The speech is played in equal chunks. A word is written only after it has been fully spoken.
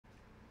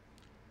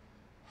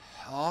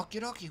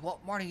Okie dokie. Well,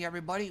 morning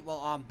everybody.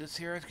 Well, this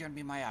here is gonna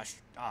be my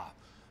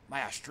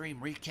my stream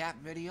recap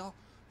video.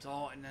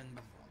 So, and then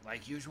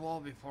like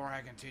usual, before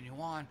I continue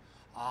on,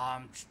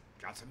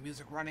 got some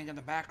music running in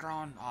the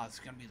background. It's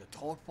gonna be the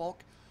Toad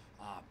Folk,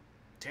 uh,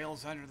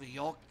 Tales Under the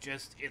Yoke.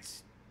 Just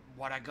it's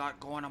what I got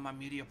going on my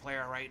media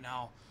player right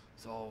now.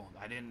 So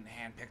I didn't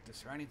handpick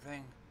this or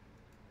anything.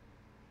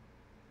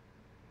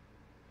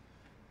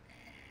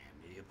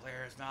 And media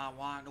player is not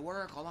wanting to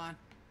work. Hold on.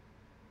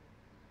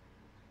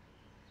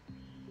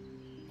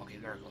 Okay,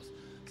 there it goes.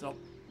 So,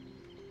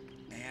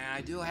 and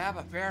I do have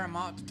a fair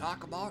amount to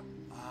talk about.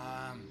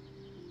 A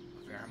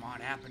fair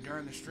amount happened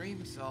during the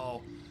stream,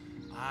 so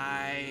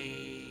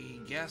I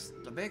guess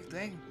the big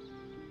thing,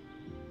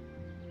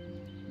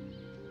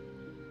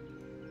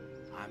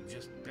 I'm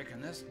just picking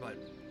this, but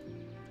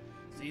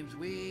seems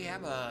we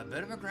have a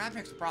bit of a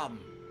graphics problem.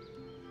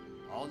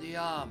 All the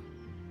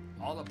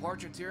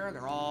portraits here,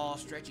 they're all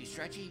stretchy.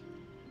 So,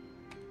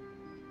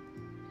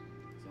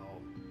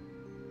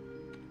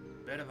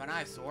 bit of an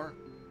eyesore.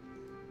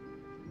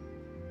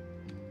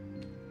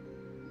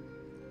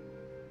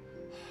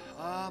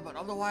 But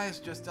otherwise,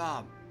 just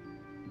I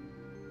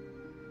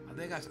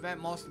think I spent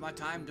most of my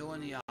time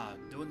doing the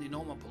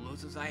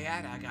Nomapaloozas I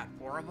had. I got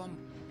 4 of them.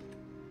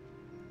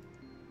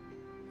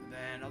 And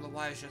then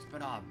otherwise, just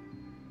been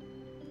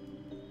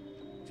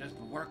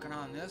working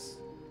on this.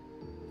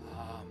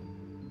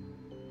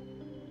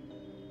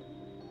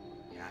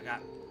 Yeah, I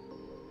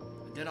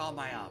did all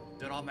my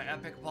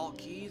Epic Vault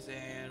keys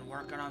and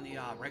working on the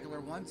regular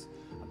ones.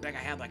 I think I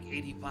had like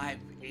 85,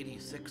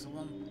 86 of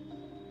them.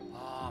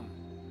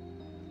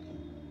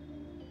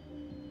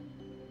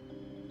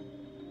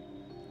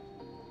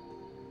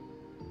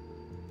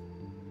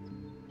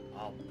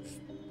 I'll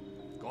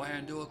go ahead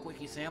and do a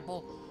quickie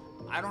sample.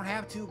 I don't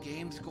have 2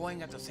 games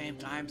going at the same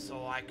time,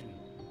 so I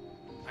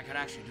could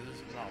actually do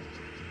this without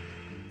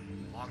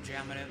log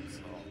jamming it.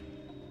 So.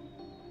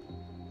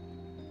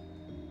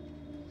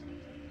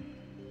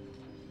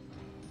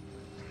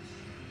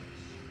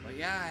 But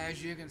yeah,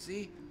 as you can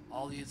see,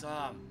 all these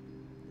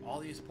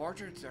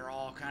portraits are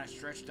all kind of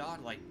stretched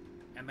out like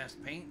MS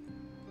Paint.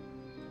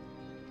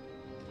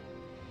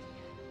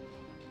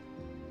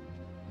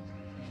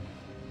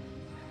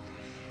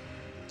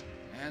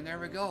 And there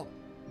we go.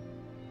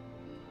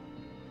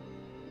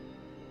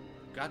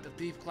 Got the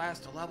Thief class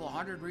to level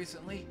 100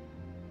 recently.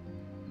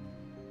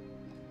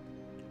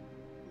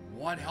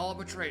 One hell of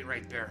a trait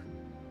right there.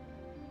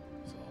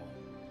 So.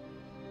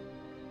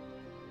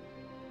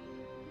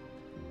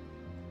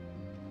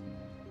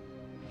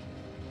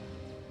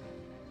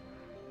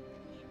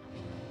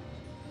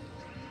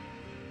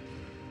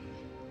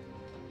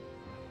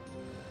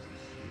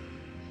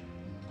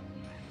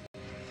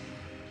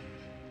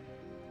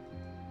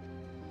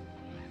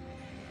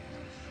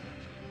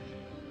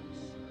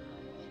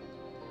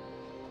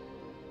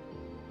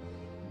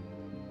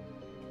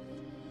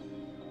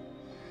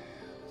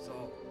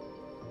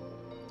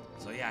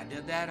 So yeah, I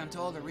did that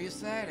until the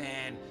reset,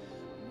 and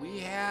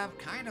we have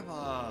kind of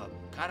a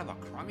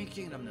crummy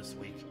kingdom this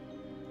week.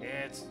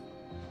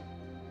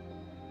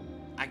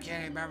 I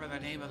can't remember the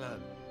name of the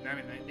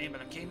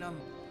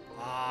kingdom.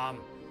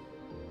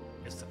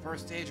 It's the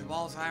first stage of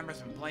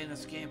Alzheimer's. Been playing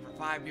this game for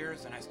 5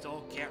 years, and I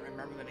still can't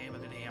remember the name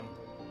of the damn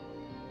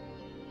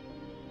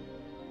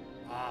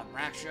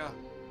Raksha.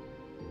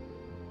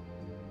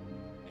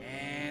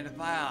 And if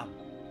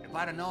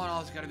I'd have known I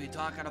was going to be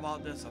talking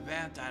about this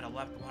event, I'd have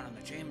left one in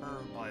the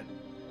chamber, but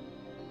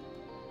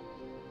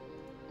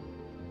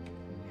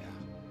yeah.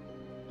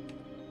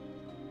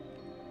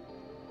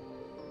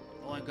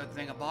 The only good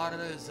thing about it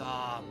is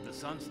the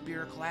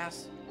Sunspear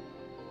class,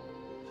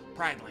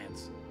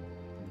 Pridelands.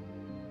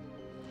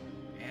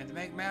 And to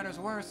make matters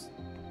worse,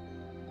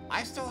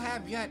 I still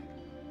have yet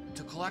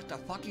to collect a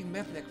fucking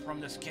mythic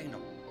from this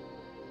kingdom.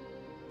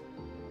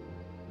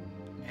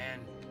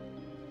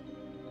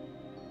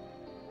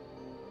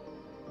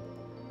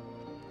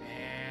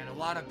 And a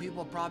lot of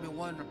people probably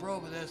wouldn't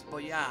approve of this,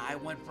 but yeah, I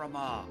went from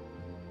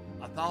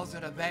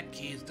 1,000 event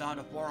keys down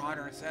to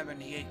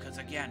 478 because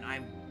again,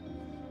 I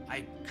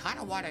kind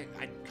of like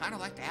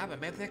to have a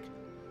mythic.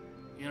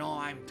 You know,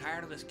 I'm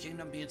tired of this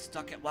kingdom being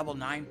stuck at level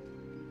 9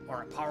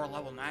 or at power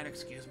level 9,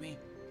 excuse me.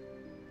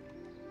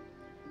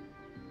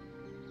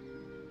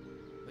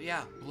 But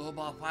yeah, blew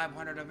about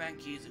 500 event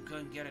keys and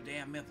couldn't get a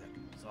damn mythic.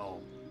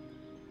 So,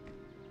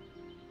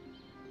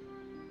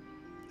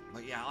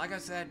 but yeah, like I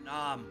said,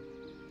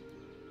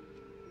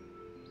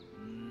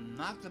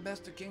 not the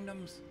best of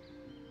kingdoms.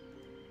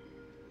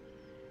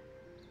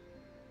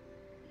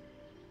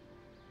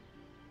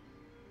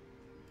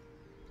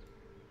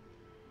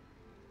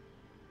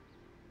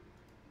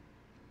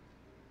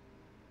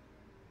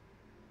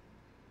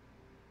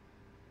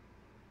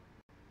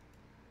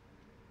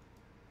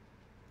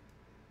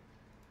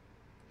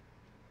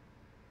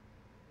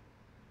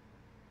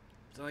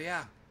 So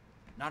yeah,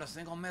 not a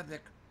single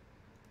mythic.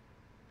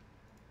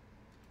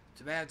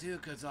 Too bad too,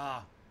 cause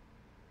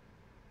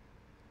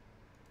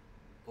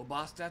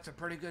Obastet's a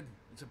pretty good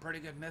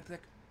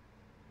mythic.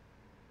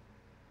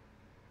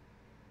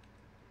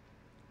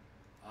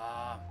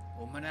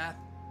 Luminath.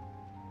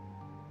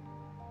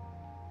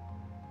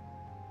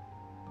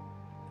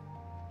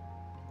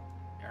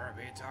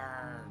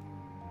 Arabatar.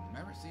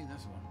 Never seen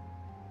this one.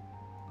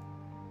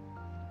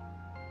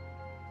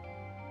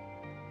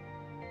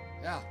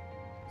 Yeah,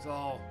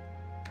 so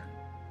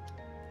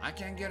I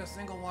can't get a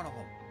single one of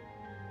them.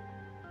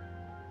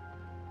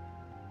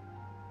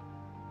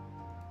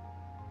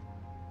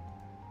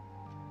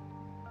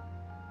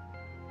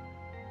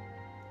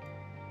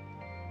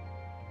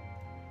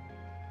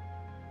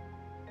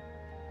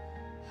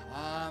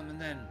 And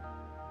then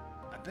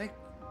I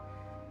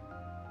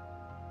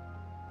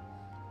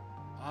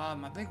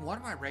think one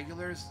of my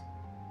regulars,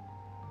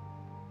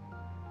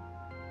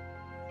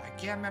 I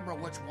can't remember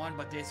which one,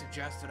 but they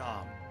suggested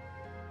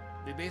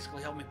they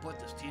basically helped me put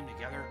this team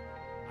together.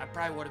 I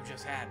probably would have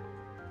just had,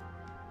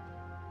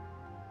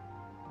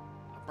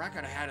 I probably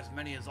could have had as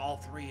many as all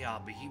three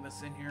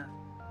behemoths in here,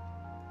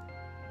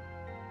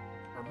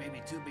 or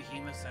maybe two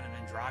behemoths and an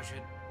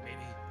Andrajit, maybe.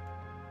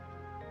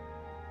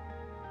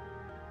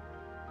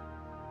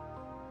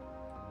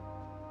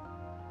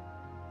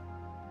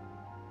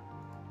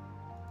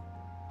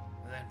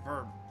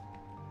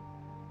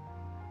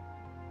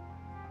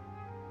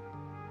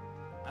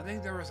 I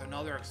think there was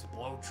another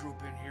explode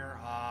troop in here.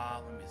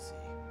 Let me see.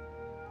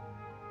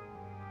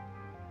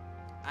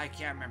 I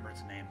can't remember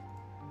its name.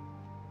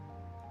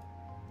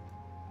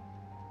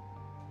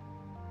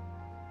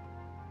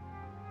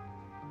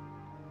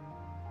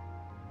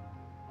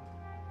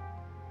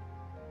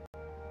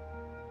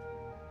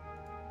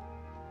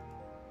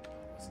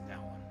 Wasn't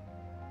that one?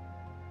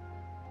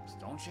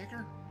 Stone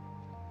Shaker?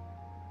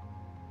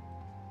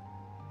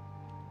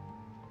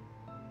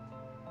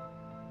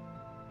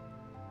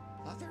 I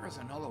thought there was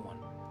another one.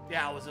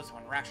 Yeah, it was this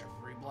one, Raksha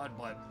Free Blood,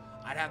 but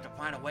I'd have to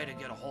find a way to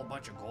get a whole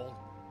bunch of gold.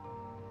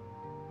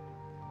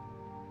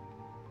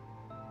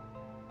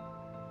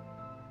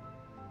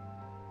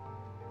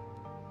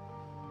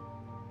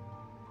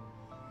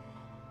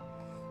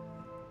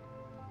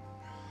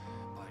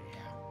 But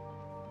yeah.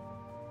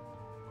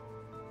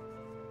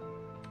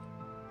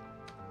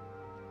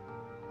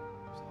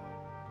 So,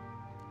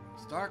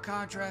 stark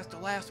contrast to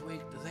last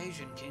week, the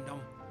Asian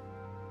Kingdom.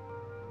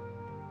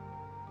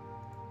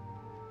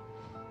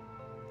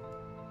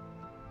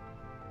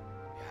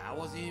 I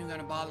wasn't even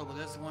gonna bother with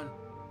this one.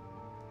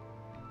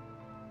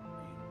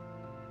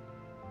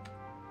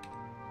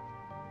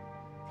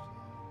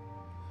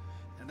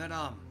 And then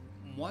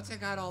once I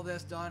got all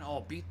this done,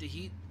 Beat the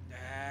Heat.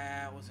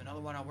 That was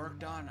another one I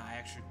worked on.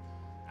 I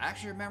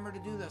actually remember to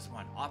do this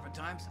one.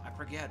 Oftentimes I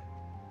forget.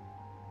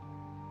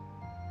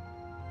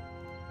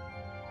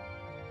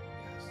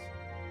 Yes.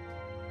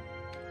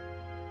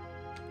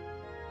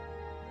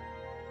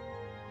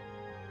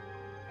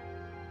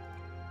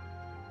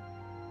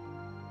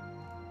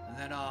 And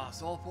then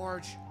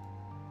Soulforge.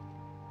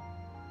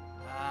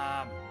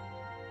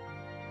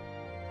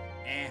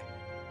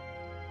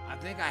 I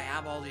think I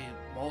have all the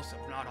most,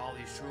 if not all,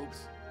 these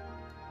troops.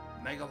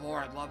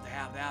 Megavore, I'd love to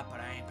have that, but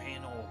I ain't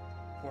paying no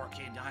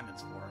 4K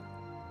diamonds for it.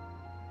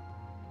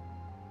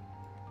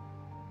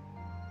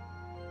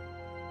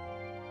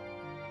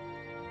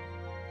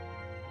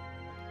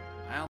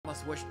 I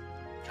almost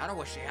kinda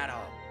wish they had a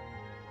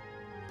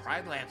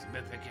Pride Lands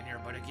mythic in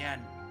here, but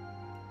again,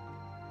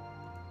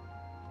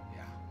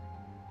 yeah.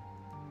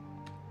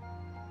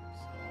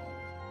 So,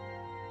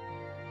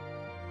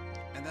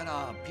 and then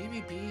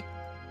PvP.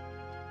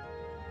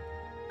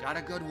 Got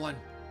a good one.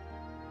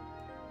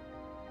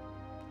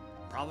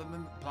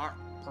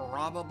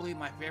 Probably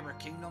my favorite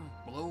kingdom,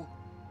 Blue.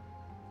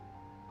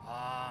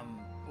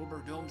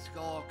 Uber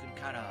Doomskull can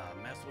kind of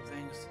mess with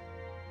things.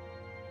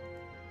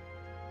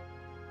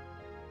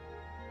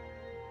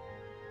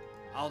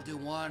 I'll do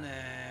one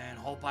and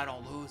hope I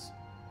don't lose.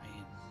 I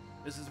mean,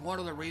 this is one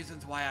of the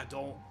reasons why I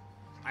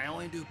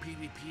only do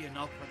PvP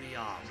enough for the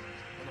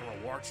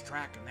rewards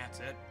track, and that's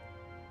it.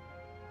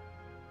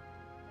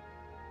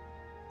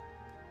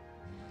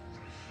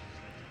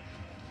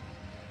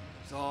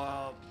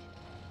 So,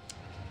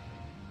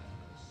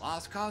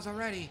 lost cause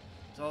already.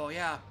 So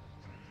yeah,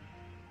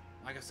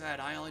 like I said,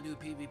 I only do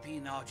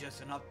PvP now,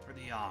 just enough for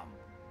the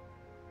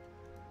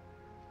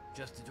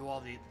just to do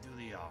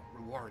the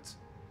rewards.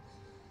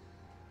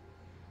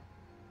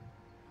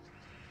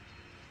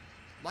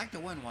 Like to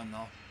win one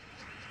though.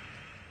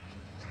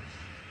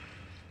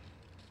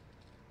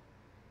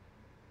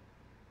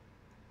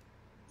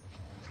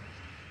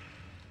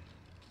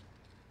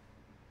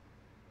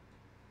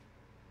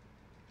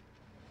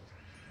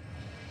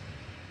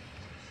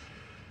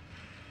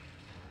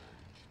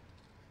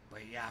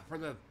 Yeah, for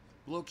the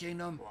Blue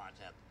Kingdom,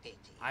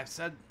 I've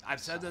said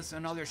this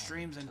in other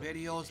streams and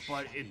videos,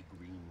 but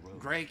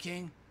Grey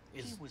King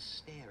is,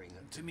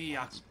 to me,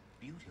 let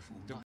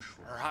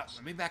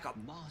me back up.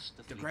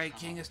 The Grey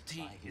King is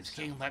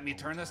king. Let me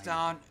turn this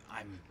down.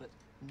 I'm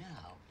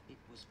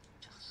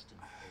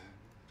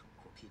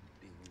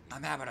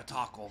having a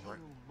talk over it.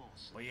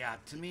 But yeah,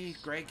 to me,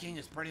 Grey King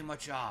is pretty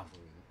much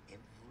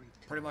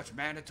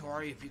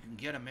mandatory if you can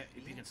get him,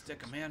 if you can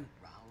stick him in.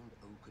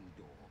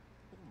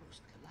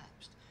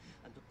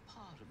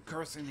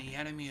 cursing the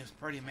enemy is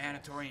pretty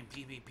mandatory in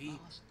PvP,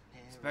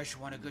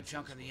 especially when a good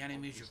chunk of the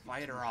enemies you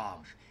fight are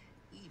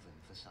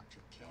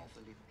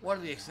one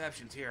of the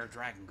exceptions here,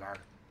 Dragon Guard,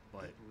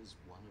 but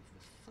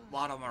a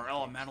lot of them are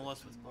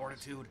elementalists with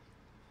fortitude.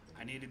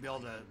 I need to be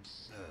able to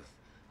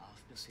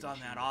stun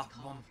that off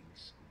of them.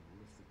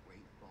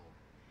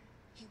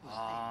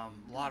 A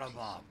lot of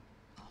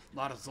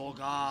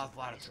Zolgoth, a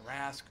lot of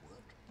Tarask,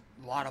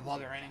 a lot of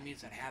other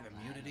enemies that have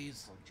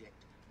immunities.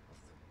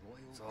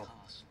 So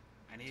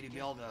I need to be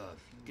able to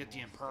get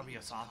the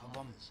impervious off of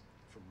them.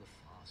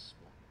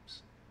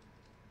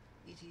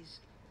 It is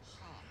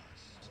hard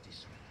to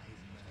describe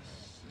the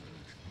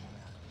huge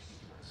honor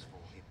it was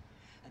for him,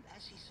 and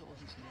as he saw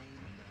his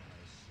name,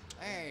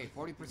 hey,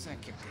 40%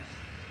 kicked in.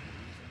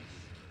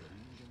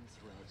 golden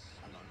thread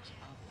amongst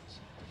others,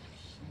 a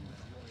huge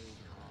royal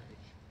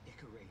carpet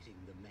decorating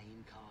the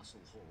main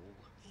castle hall.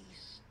 He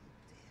stood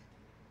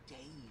there,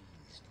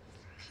 dazed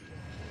with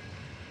pure.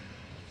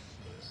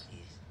 This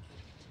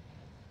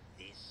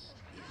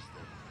is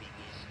the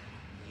biggest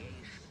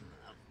creation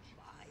of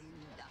my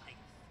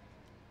life.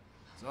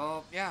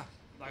 So yeah,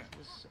 like,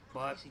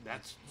 but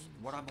that's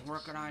what I've been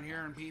working on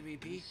here in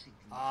PvP.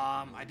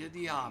 I did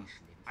the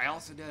I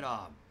also did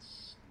I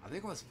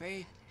think it was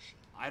Fae.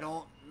 I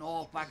don't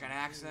know if I can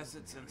access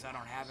it since I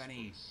don't have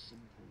any.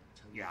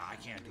 Yeah, I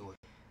can't do it.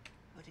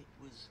 But it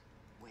was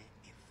where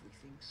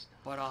everything started.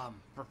 But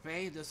for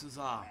Fae, this is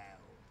Well,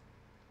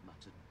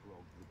 muttered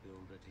Grog the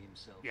Builder to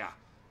himself. yeah,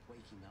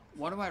 Waking up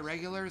one of my from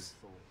regulars,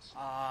 thoughts.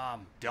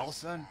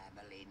 Delson.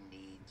 Family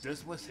needs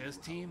This was a his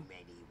new team. home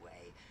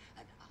anyway,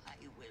 and I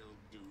will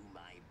do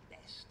my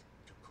best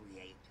to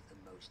create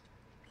the most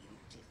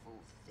beautiful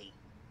thing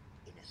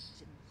in a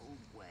simple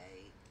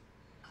way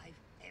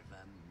I've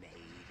ever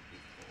made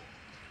before.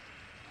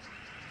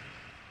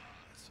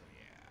 So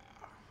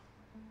yeah,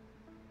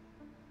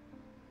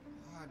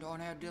 I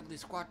don't have diddly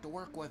squat to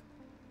work with.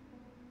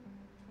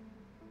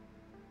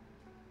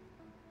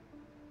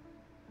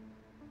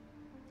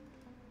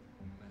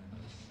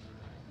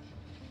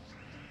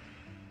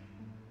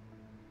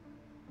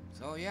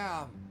 So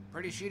yeah,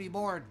 pretty shitty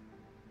board.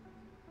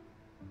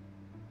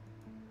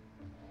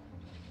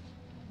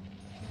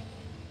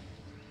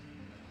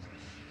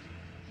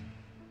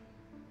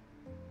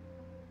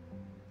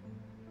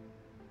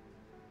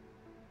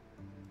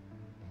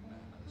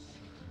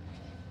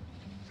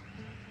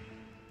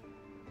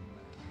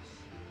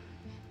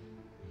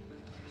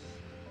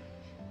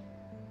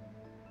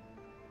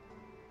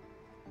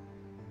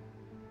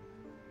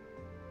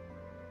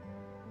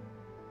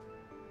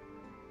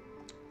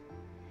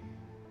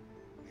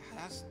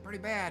 That's pretty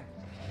bad.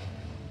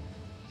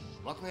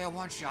 Luckily I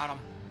one-shot him.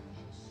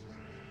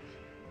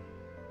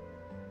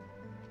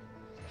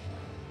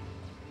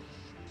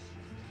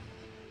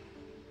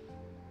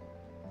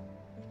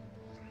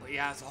 But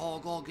yeah, it's the whole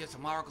goal, get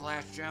some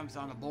hourglass gems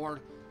on the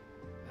board,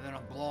 and then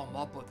I'll blow them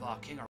up with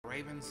King of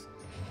Ravens.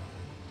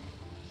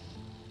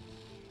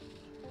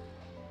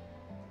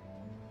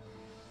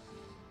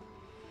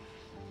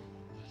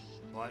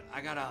 But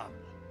I gotta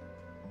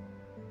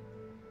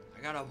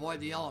avoid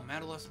the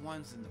elementalist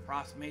ones and the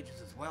frost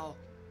mages as well,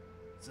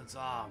 since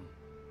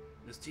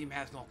this team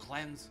has no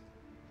cleanse.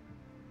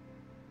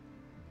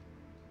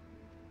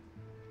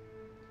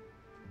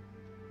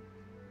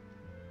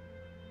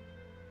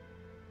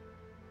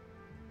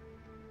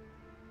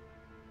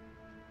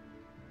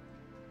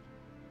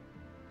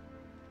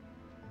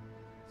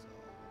 So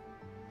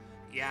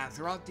yeah,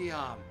 throughout the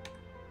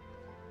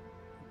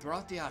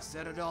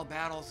Citadel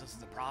battles, this is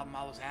the problem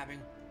I was having.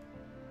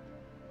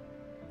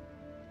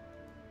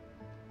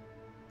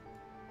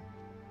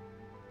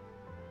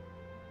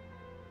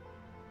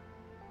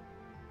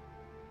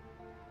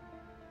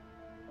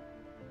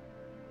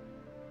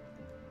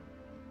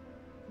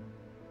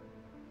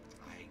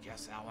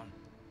 Guess that one.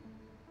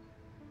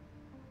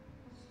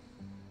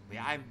 But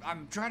yeah,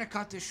 I'm trying to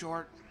cut this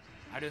short.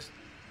 I just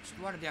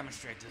want to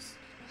demonstrate this.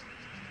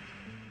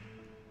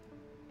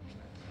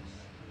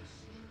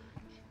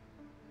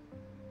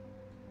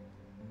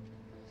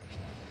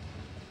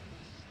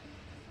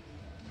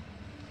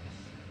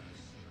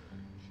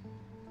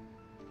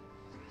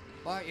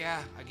 But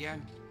yeah,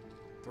 again,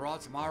 throw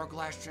out some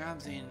hourglass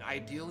gems, and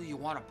ideally you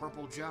want a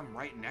purple gem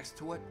right next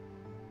to it.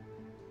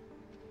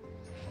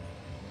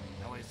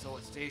 So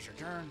it stays your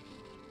turn.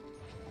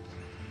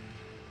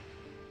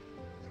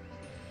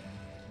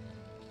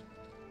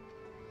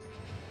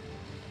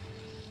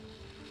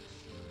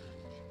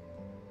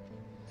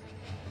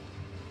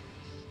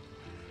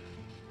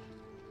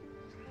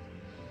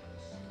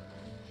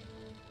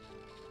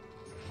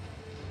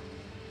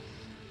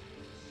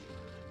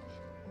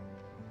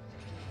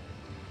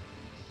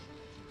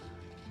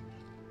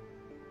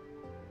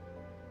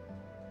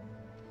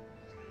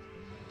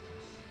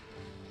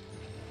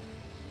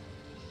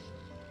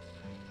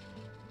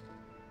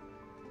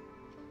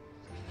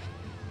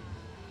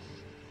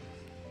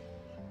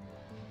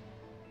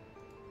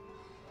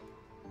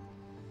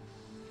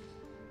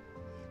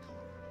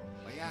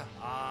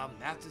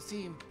 That's the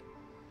team.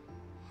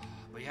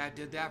 But yeah, I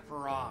did that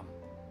for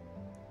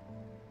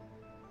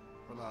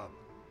for the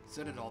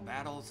Citadel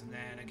battles, and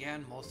then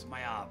again, most of my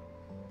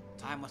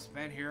time was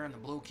spent here in the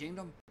Blue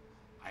Kingdom.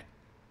 I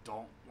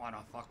don't want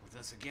to fuck with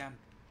this again.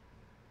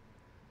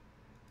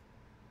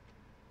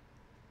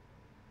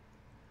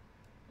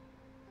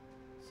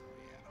 So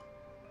yeah.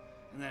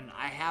 And then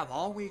I have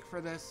all week for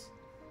this,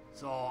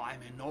 so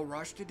I'm in no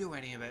rush to do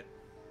any of it.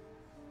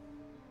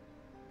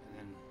 And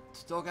then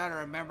still got to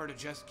remember to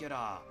just get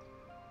a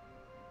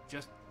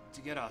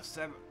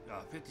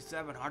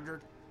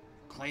 5700,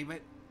 claim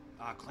it,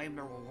 claim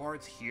the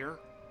rewards here,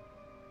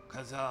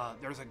 because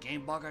there's a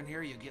game bug on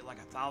here. You get like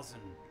 1,000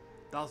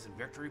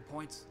 victory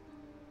points,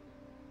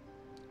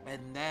 and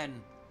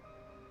then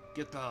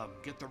get the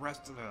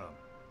rest of the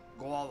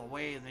go all the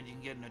way, and then you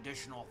can get an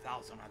additional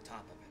 1,000 on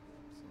top of it.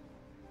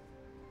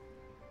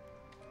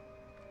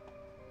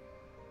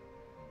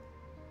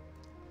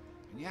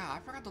 And yeah, I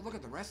forgot to look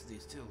at the rest of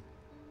these too.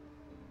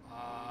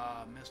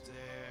 Mystic,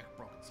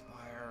 Broken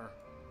Spire.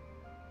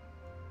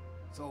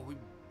 So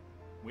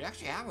we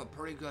actually have a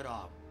pretty good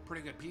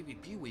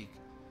PvP week.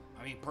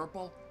 I mean,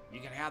 purple, you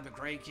can have the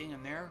Gray King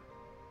in there.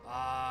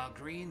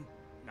 Green,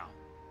 no.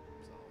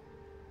 So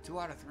 2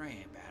 out of 3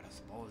 ain't bad, I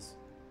suppose.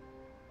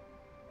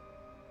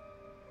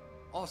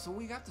 Oh, so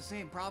we got the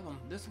same problem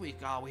this week.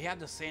 We had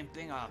the same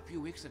thing a few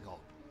weeks ago.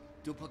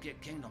 Duplicate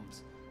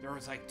Kingdoms. There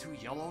was like 2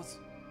 yellows.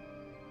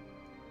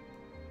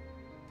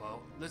 But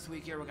this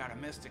week here we got a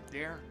Mystic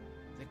there.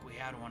 I think we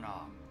had one,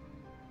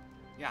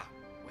 yeah,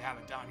 we have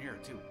it down here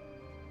too.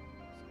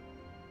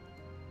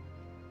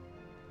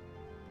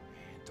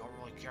 And don't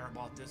really care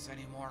about this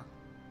anymore.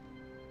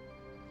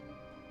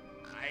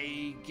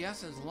 I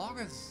guess as long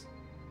as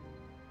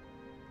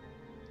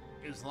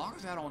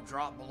I don't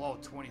drop below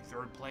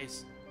 23rd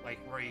place, like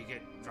where you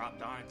get dropped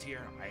down a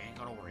tier, I ain't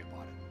gonna worry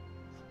about it.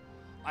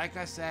 Like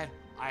I said,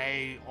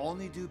 I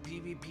only do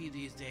PvP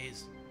these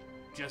days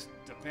just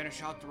to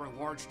finish out the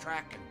rewards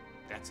track, and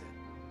that's it.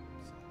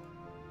 So,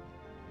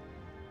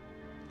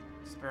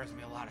 spares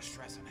me a lot of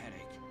stress and headache.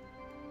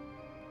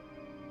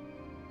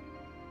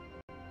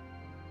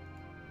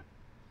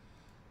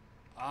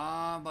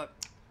 But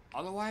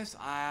otherwise,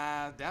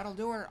 that'll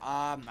do it.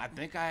 I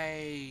think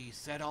I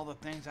said all the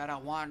things that I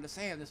wanted to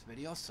say in this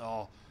video,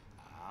 so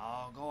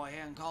I'll go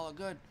ahead and call it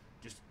good.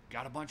 Just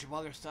got a bunch of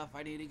other stuff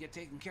I need to get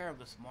taken care of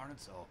this morning,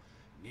 so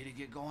need to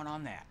get going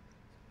on that.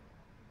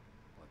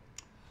 But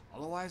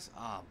otherwise,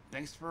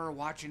 thanks for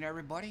watching,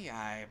 everybody.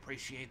 I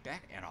appreciate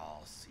that, and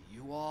I'll see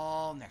you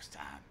all next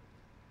time.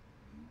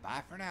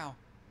 Bye for now.